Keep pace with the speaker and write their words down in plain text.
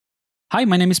Hi,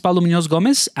 my name is Pablo Munoz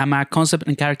Gomez. I'm a concept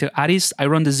and character artist. I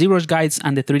run the ZBrush Guides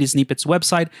and the 3D Snippets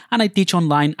website, and I teach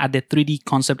online at the 3D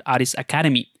Concept Artist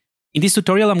Academy. In this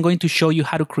tutorial, I'm going to show you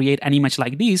how to create an image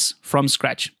like this from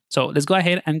scratch. So let's go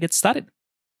ahead and get started.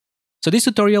 So this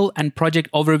tutorial and project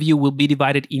overview will be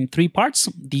divided in three parts: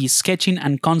 the sketching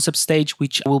and concept stage,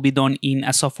 which will be done in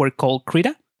a software called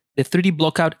Krita, the 3D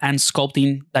blockout and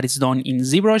sculpting that is done in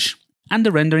ZBrush, and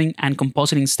the rendering and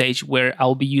compositing stage where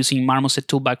I'll be using Marmoset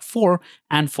Toolbag 4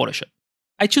 and Photoshop.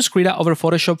 I choose Krita over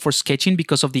Photoshop for sketching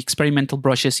because of the experimental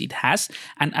brushes it has,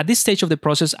 and at this stage of the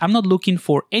process, I'm not looking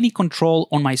for any control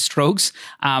on my strokes.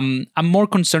 I'm more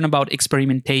concerned about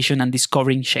experimentation and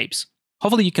discovering shapes.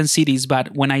 Hopefully you can see this,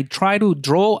 but when I try to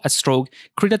draw a stroke,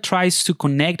 Krita tries to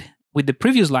connect with the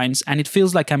previous lines and it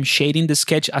feels like I'm shading the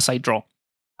sketch as I draw.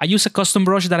 I use a custom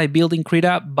brush that I built in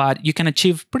Krita, but you can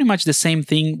achieve pretty much the same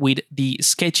thing with the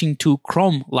Sketching 2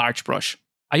 Chrome large brush.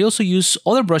 I also use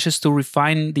other brushes to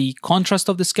refine the contrast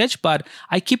of the sketch, but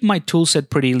I keep my toolset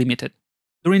pretty limited.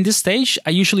 During this stage, I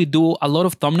usually do a lot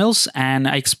of thumbnails and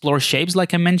I explore shapes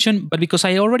like I mentioned, but because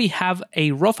I already have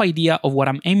a rough idea of what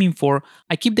I'm aiming for,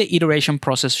 I keep the iteration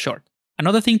process short.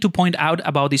 Another thing to point out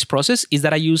about this process is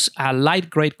that I use a light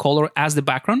gray color as the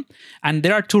background, and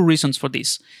there are two reasons for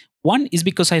this. One is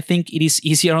because I think it is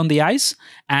easier on the eyes,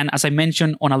 and as I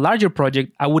mentioned, on a larger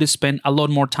project, I would spend a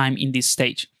lot more time in this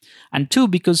stage. And two,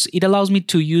 because it allows me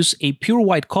to use a pure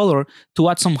white color to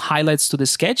add some highlights to the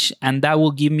sketch, and that will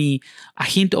give me a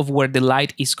hint of where the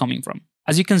light is coming from.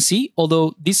 As you can see,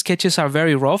 although these sketches are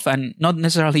very rough and not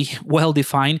necessarily well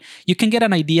defined, you can get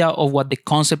an idea of what the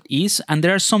concept is, and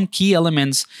there are some key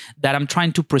elements that I'm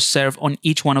trying to preserve on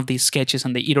each one of these sketches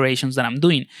and the iterations that I'm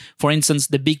doing. For instance,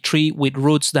 the big tree with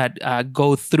roots that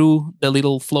go through the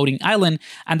little floating island,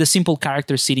 and the simple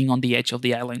character sitting on the edge of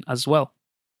the island as well.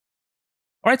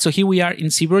 Alright, so here we are in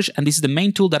ZBrush, and this is the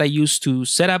main tool that I use to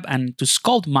set up and to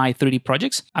sculpt my 3D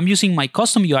projects. I'm using my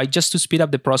custom UI just to speed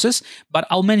up the process, but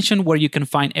I'll mention where you can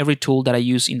find every tool that I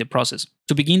use in the process.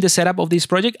 To begin the setup of this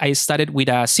project, I started with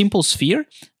a simple sphere,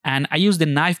 and I used the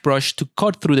knife brush to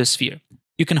cut through the sphere.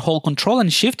 You can hold Ctrl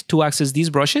and Shift to access these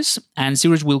brushes, and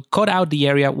ZBrush will cut out the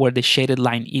area where the shaded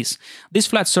line is. This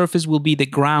flat surface will be the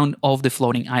ground of the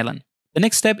floating island. The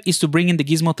next step is to bring in the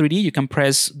Gizmo 3D. You can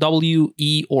press W,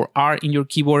 E, or R in your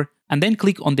keyboard, and then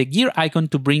click on the gear icon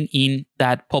to bring in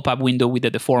that pop-up window with the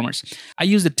deformers. I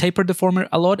use the taper deformer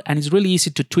a lot, and it's really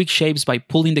easy to tweak shapes by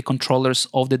pulling the controllers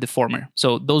of the deformer,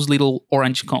 so those little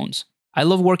orange cones. I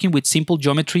love working with simple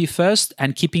geometry first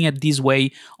and keeping it this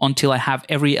way until I have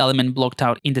every element blocked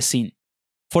out in the scene.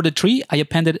 For the tree, I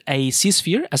appended a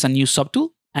C-sphere as a new subtool.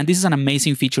 And this is an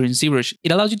amazing feature in ZBrush.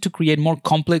 It allows you to create more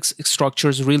complex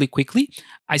structures really quickly.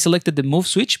 I selected the move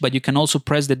switch, but you can also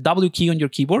press the W key on your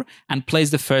keyboard and place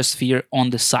the first sphere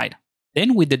on the side.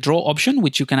 Then with the draw option,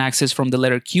 which you can access from the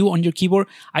letter Q on your keyboard,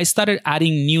 I started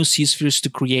adding new C-spheres to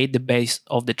create the base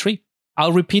of the tree.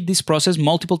 I'll repeat this process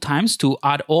multiple times to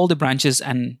add all the branches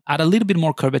and add a little bit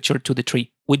more curvature to the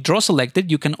tree. With draw selected,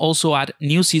 you can also add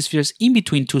new C-spheres in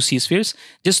between two C-spheres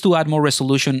just to add more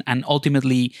resolution and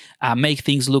ultimately make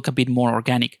things look a bit more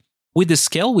organic. With the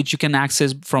scale, which you can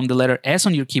access from the letter S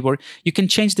on your keyboard, you can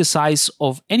change the size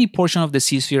of any portion of the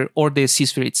C-sphere or the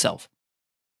C-sphere itself.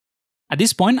 At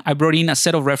this point, I brought in a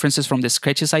set of references from the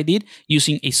sketches I did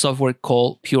using a software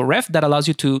called PureRef that allows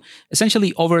you to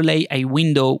essentially overlay a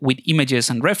window with images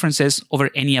and references over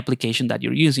any application that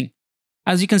you're using.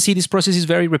 As you can see, this process is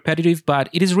very repetitive, but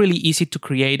it is really easy to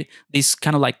create these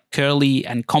kind of like curly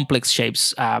and complex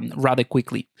shapes rather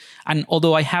quickly. And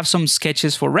although I have some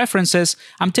sketches for references,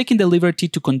 I'm taking the liberty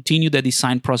to continue the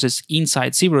design process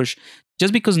inside ZBrush,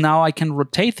 just because now I can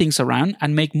rotate things around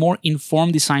and make more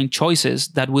informed design choices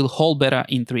that will hold better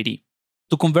in 3D.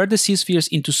 To convert the C-spheres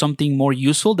into something more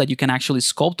useful that you can actually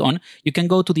sculpt on, you can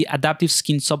go to the Adaptive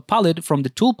Skin Subpalette from the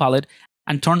Tool palette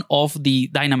and turn off the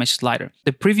Dynamesh slider.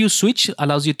 The preview switch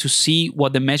allows you to see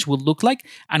what the mesh will look like,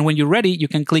 and when you're ready, you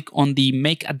can click on the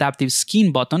Make Adaptive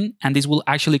Skin button, and this will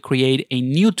actually create a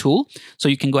new tool, so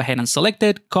you can go ahead and select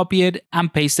it, copy it,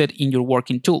 and paste it in your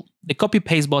working tool. The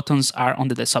copy-paste buttons are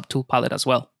under the Subtool palette as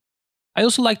well. I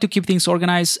also like to keep things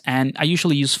organized, and I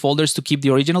usually use folders to keep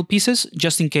the original pieces,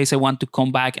 just in case I want to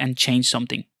come back and change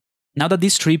something. Now that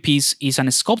this tree piece is an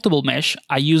sculptable mesh,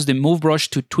 I use the Move brush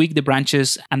to tweak the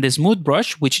branches and the Smooth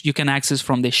brush, which you can access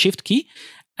from the Shift key.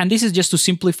 And this is just to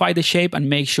simplify the shape and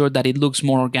make sure that it looks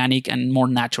more organic and more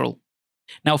natural.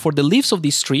 Now for the leaves of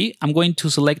this tree, I'm going to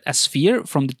select a sphere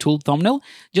from the tool thumbnail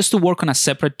just to work on a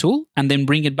separate tool and then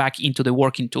bring it back into the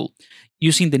working tool.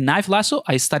 Using the knife lasso,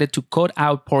 I started to cut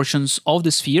out portions of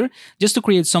the sphere just to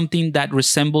create something that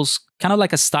resembles kind of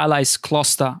like a stylized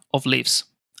cluster of leaves.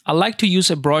 I like to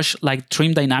use a brush like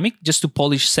Trim Dynamic just to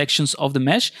polish sections of the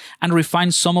mesh and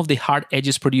refine some of the hard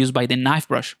edges produced by the knife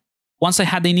brush. Once I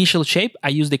had the initial shape, I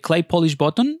used the clay polish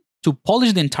button to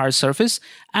polish the entire surface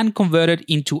and convert it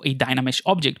into a Dynamesh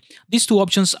object. These two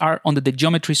options are under the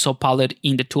Geometry subpalette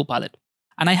in the Tool palette.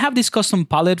 And I have this custom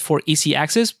palette for easy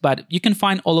access, but you can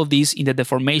find all of these in the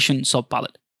Deformation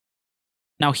subpalette.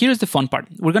 Now here's the fun part.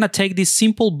 We're going to take this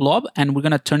simple blob and we're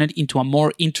going to turn it into a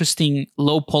more interesting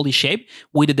low poly shape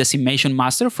with the Decimation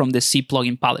Master from the C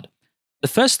plugin palette. The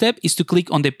first step is to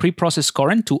click on the preprocess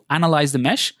current to analyze the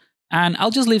mesh, and I'll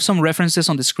just leave some references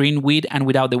on the screen with and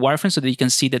without the wireframe so that you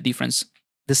can see the difference.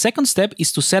 The second step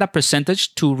is to set a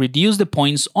percentage to reduce the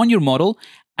points on your model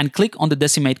and click on the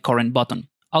Decimate Current button.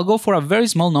 I'll go for a very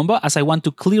small number as I want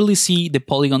to clearly see the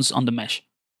polygons on the mesh.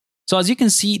 So as you can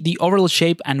see, the overall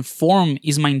shape and form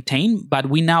is maintained, but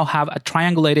we now have a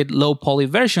triangulated low poly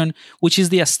version, which is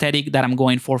the aesthetic that I'm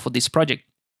going for this project.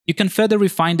 You can further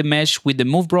refine the mesh with the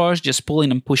Move brush, just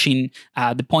pulling and pushing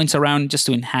the points around just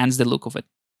to enhance the look of it.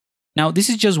 Now, this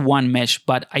is just one mesh,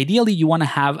 but ideally you want to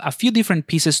have a few different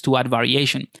pieces to add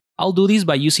variation. I'll do this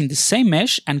by using the same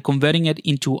mesh and converting it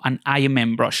into an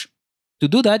IMM brush. To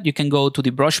do that, you can go to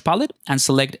the brush palette and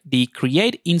select the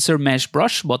Create Insert Mesh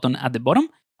Brush button at the bottom.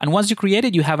 And once you create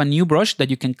it, you have a new brush that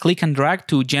you can click and drag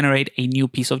to generate a new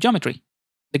piece of geometry.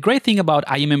 The great thing about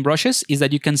IMM brushes is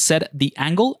that you can set the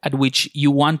angle at which you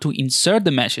want to insert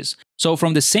the meshes. So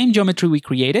from the same geometry we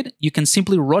created, you can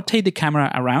simply rotate the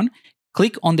camera around,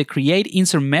 click on the Create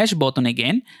Insert Mesh button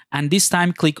again, and this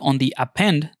time click on the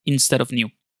Append instead of New.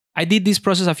 I did this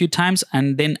process a few times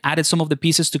and then added some of the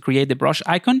pieces to create the brush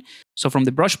icon. So from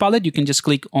the brush palette, you can just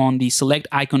click on the Select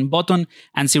Icon button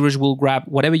and ZBrush will grab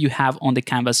whatever you have on the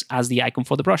canvas as the icon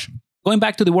for the brush. Going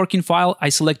back to the working file, I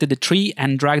selected the tree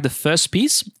and dragged the first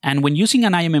piece. And when using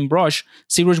an IMM brush,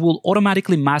 ZBrush will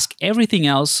automatically mask everything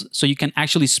else so you can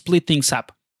actually split things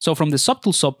up. So from the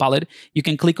Subtool subpalette, you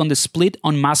can click on the Split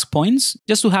on Mask Points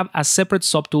just to have a separate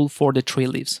subtool for the tree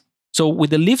leaves. So with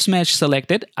the leaves mesh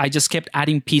selected, I just kept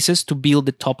adding pieces to build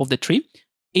the top of the tree.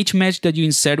 Each mesh that you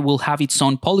insert will have its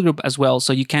own polygroup as well,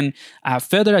 so you can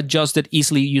further adjust it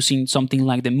easily using something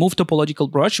like the Move Topological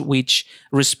brush, which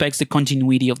respects the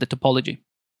continuity of the topology.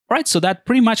 Right, so that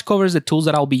pretty much covers the tools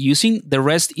that I'll be using. The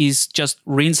rest is just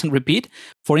rinse and repeat.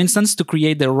 For instance, to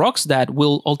create the rocks that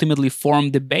will ultimately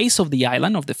form the base of the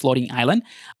island, of the floating island,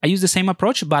 I use the same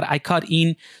approach, but I cut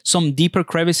in some deeper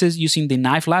crevices using the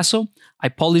knife lasso. I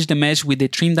polished the mesh with the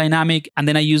Trim Dynamic, and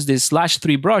then I used the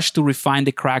 /3 brush to refine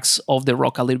the cracks of the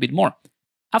rock a little bit more.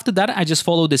 After that, I just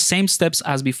followed the same steps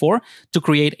as before to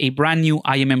create a brand new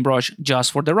IMM brush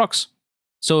just for the rocks.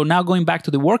 So now going back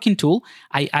to the working tool,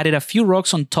 I added a few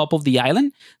rocks on top of the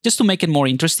island just to make it more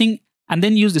interesting, and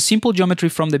then used the simple geometry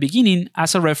from the beginning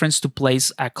as a reference to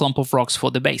place a clump of rocks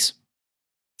for the base.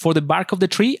 For the bark of the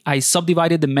tree, I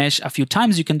subdivided the mesh a few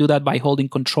times. You can do that by holding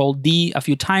Ctrl-D a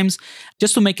few times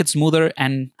just to make it smoother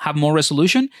and have more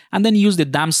resolution, and then use the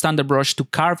damp standard brush to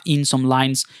carve in some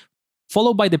lines,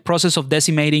 followed by the process of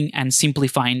decimating and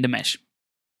simplifying the mesh.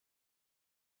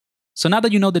 So now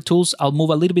that you know the tools, I'll move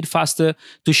a little bit faster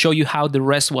to show you how the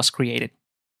rest was created.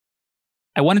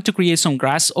 I wanted to create some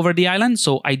grass over the island,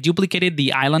 so I duplicated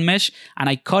the island mesh and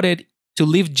I cut it to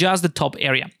leave just the top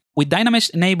area. With Dynamesh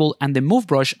enabled and the Move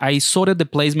brush, I sorted the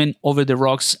placement over the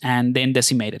rocks and then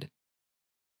decimated.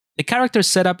 The character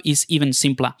setup is even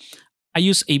simpler. I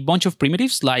use a bunch of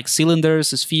primitives like cylinders,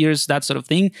 spheres, that sort of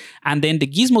thing, and then the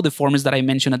Gizmo deformers that I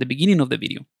mentioned at the beginning of the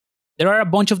video. There are a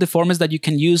bunch of deformers that you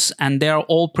can use, and they are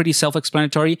all pretty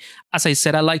self-explanatory. As I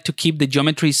said, I like to keep the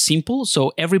geometry simple,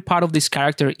 so every part of this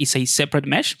character is a separate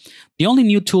mesh. The only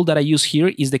new tool that I use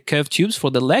here is the curved tubes for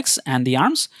the legs and the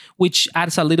arms, which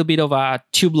adds a little bit of a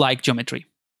tube-like geometry.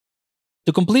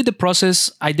 To complete the process,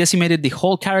 I decimated the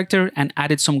whole character and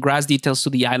added some grass details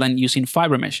to the island using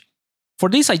fiber mesh. For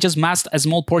this, I just masked a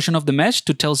small portion of the mesh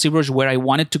to tell ZBrush where I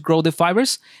wanted to grow the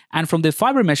fibers, and from the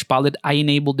fiber mesh palette, I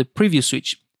enabled the preview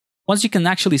switch. Once you can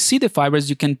actually see the fibers,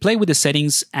 you can play with the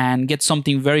settings and get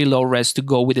something very low res to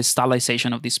go with the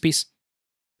stylization of this piece.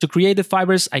 To create the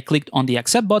fibers, I clicked on the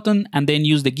Accept button and then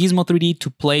used the Gizmo 3D to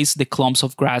place the clumps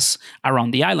of grass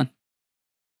around the island.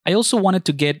 I also wanted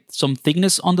to get some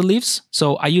thickness on the leaves,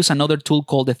 so I use another tool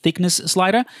called the Thickness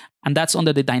Slider, and that's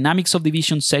under the Dynamic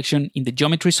Subdivision section in the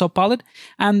Geometry subpalette,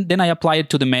 and then I apply it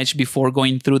to the mesh before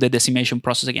going through the decimation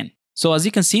process again. So as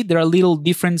you can see, there are little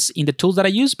difference in the tools that I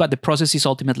use, but the process is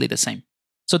ultimately the same.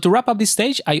 So to wrap up this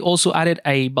stage, I also added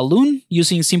a balloon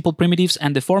using simple primitives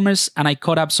and deformers, and I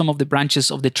cut up some of the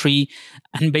branches of the tree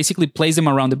and basically placed them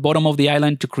around the bottom of the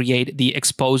island to create the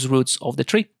exposed roots of the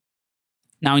tree.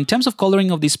 Now, in terms of coloring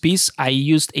of this piece, I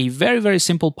used a very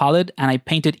simple palette and I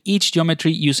painted each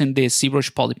geometry using the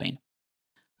ZBrush Polypaint.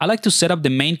 I like to set up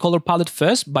the main color palette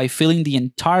first by filling the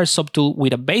entire subtool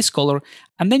with a base color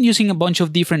and then using a bunch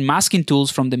of different masking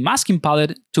tools from the masking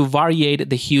palette to variate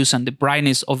the hues and the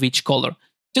brightness of each color,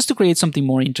 just to create something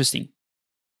more interesting.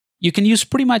 You can use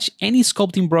pretty much any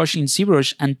sculpting brush in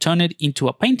ZBrush and turn it into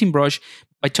a painting brush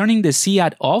by turning the Z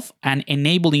add off and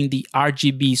enabling the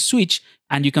RGB switch,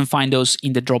 and you can find those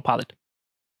in the draw palette.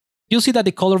 You'll see that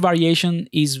the color variation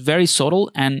is very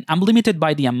subtle, and I'm limited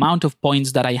by the amount of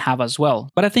points that I have as well.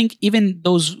 But I think even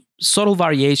those subtle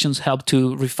variations help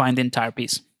to refine the entire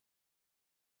piece.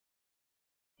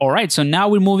 Alright, so now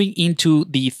we're moving into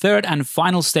the third and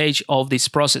final stage of this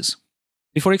process.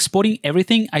 Before exporting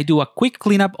everything, I do a quick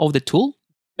cleanup of the tool,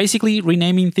 basically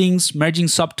renaming things, merging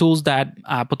subtools that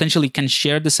potentially can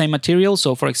share the same material.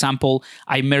 So for example,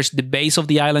 I merged the base of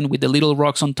the island with the little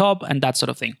rocks on top and that sort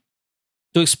of thing.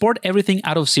 To export everything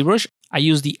out of ZBrush, I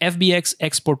use the Fbx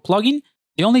Export Plugin.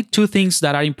 The only two things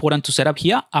that are important to set up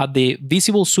here are the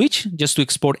visible switch, just to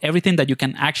export everything that you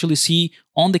can actually see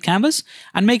on the canvas,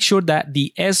 and make sure that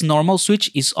the S normal switch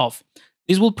is off.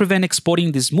 This will prevent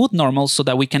exporting the smooth normals so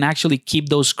that we can actually keep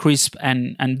those crisp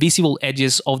and visible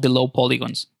edges of the low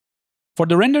polygons. For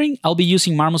the rendering, I'll be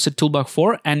using Marmoset Toolbag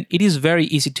 4, and it is very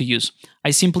easy to use.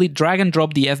 I simply drag and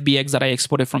drop the FBX that I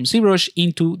exported from ZBrush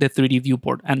into the 3D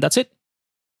viewport, and that's it.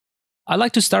 I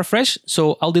like to start fresh,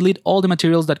 so I'll delete all the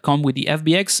materials that come with the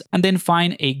FBX and then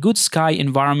find a good sky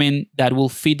environment that will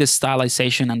fit the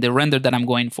stylization and the render that I'm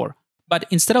going for. But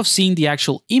instead of seeing the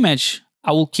actual image,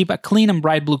 I will keep a clean and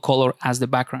bright blue color as the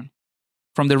background.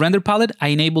 From the render palette, I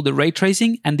enable the ray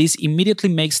tracing, and this immediately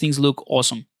makes things look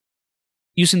awesome.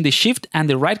 Using the shift and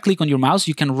the right click on your mouse,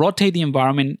 you can rotate the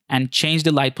environment and change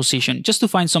the light position just to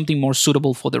find something more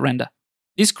suitable for the render.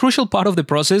 This crucial part of the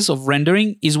process of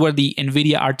rendering is where the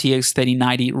NVIDIA RTX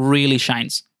 3090 really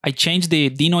shines. I changed the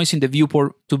denoise in the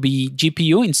viewport to be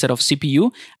GPU instead of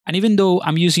CPU, and even though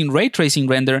I'm using ray tracing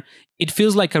render, it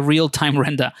feels like a real-time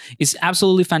render. It's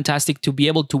absolutely fantastic to be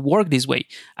able to work this way,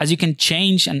 as you can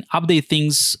change and update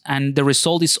things and the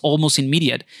result is almost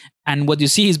immediate, and what you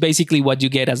see is basically what you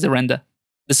get as the render.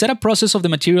 The setup process of the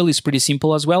material is pretty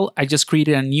simple as well. I just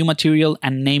created a new material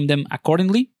and named them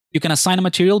accordingly. You can assign a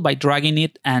material by dragging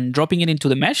it and dropping it into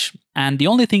the mesh, and the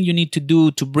only thing you need to do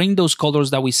to bring those colors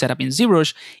that we set up in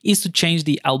ZBrush is to change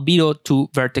the albedo to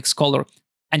vertex color,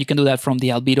 and you can do that from the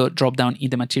albedo dropdown in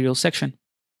the material section.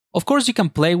 Of course, you can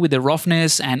play with the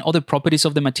roughness and other properties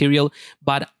of the material,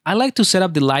 but I like to set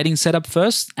up the lighting setup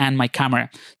first and my camera,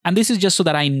 and this is just so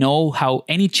that I know how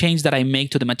any change that I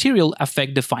make to the material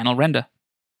affect the final render.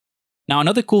 Now,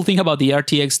 another cool thing about the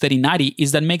RTX 3090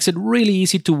 is that it makes it really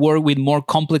easy to work with more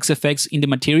complex effects in the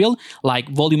material, like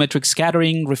volumetric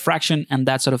scattering, refraction, and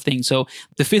that sort of thing. So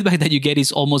the feedback that you get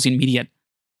is almost immediate.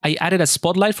 I added a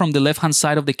spotlight from the left-hand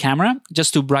side of the camera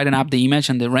just to brighten up the image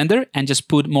and the render and just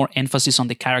put more emphasis on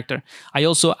the character. I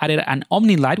also added an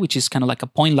omni light, which is kind of like a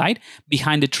point light,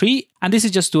 behind the tree, and this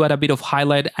is just to add a bit of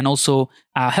highlight and also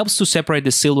helps to separate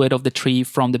the silhouette of the tree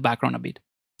from the background a bit.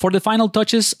 For the final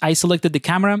touches, I selected the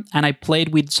camera and I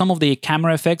played with some of the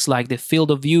camera effects like the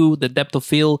field of view, the depth of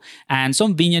field, and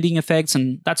some vignetting effects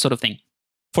and that sort of thing.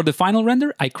 For the final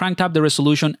render, I cranked up the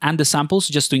resolution and the samples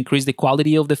just to increase the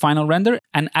quality of the final render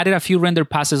and added a few render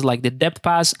passes like the depth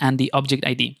pass and the object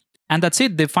ID. And that's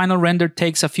it, the final render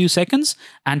takes a few seconds,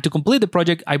 and to complete the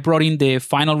project, I brought in the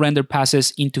final render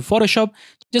passes into Photoshop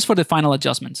just for the final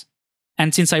adjustments.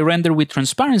 And since I render with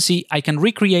transparency, I can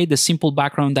recreate the simple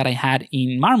background that I had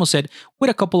in Marmoset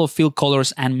with a couple of fill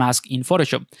colors and mask in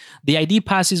Photoshop. The ID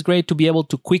pass is great to be able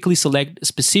to quickly select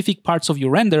specific parts of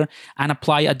your render and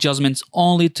apply adjustments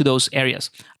only to those areas.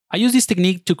 I use this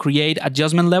technique to create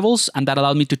adjustment levels, and that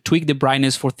allowed me to tweak the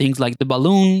brightness for things like the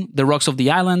balloon, the rocks of the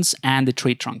islands, and the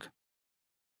tree trunk.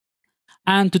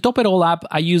 And to top it all up,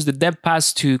 I use the depth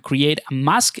pass to create a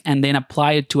mask and then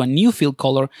apply it to a new fill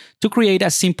color to create a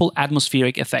simple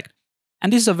atmospheric effect.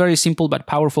 And this is a very simple but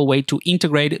powerful way to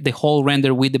integrate the whole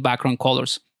render with the background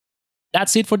colors.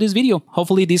 That's it for this video.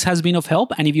 Hopefully this has been of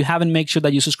help, and if you haven't, make sure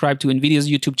that you subscribe to NVIDIA's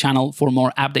YouTube channel for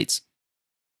more updates.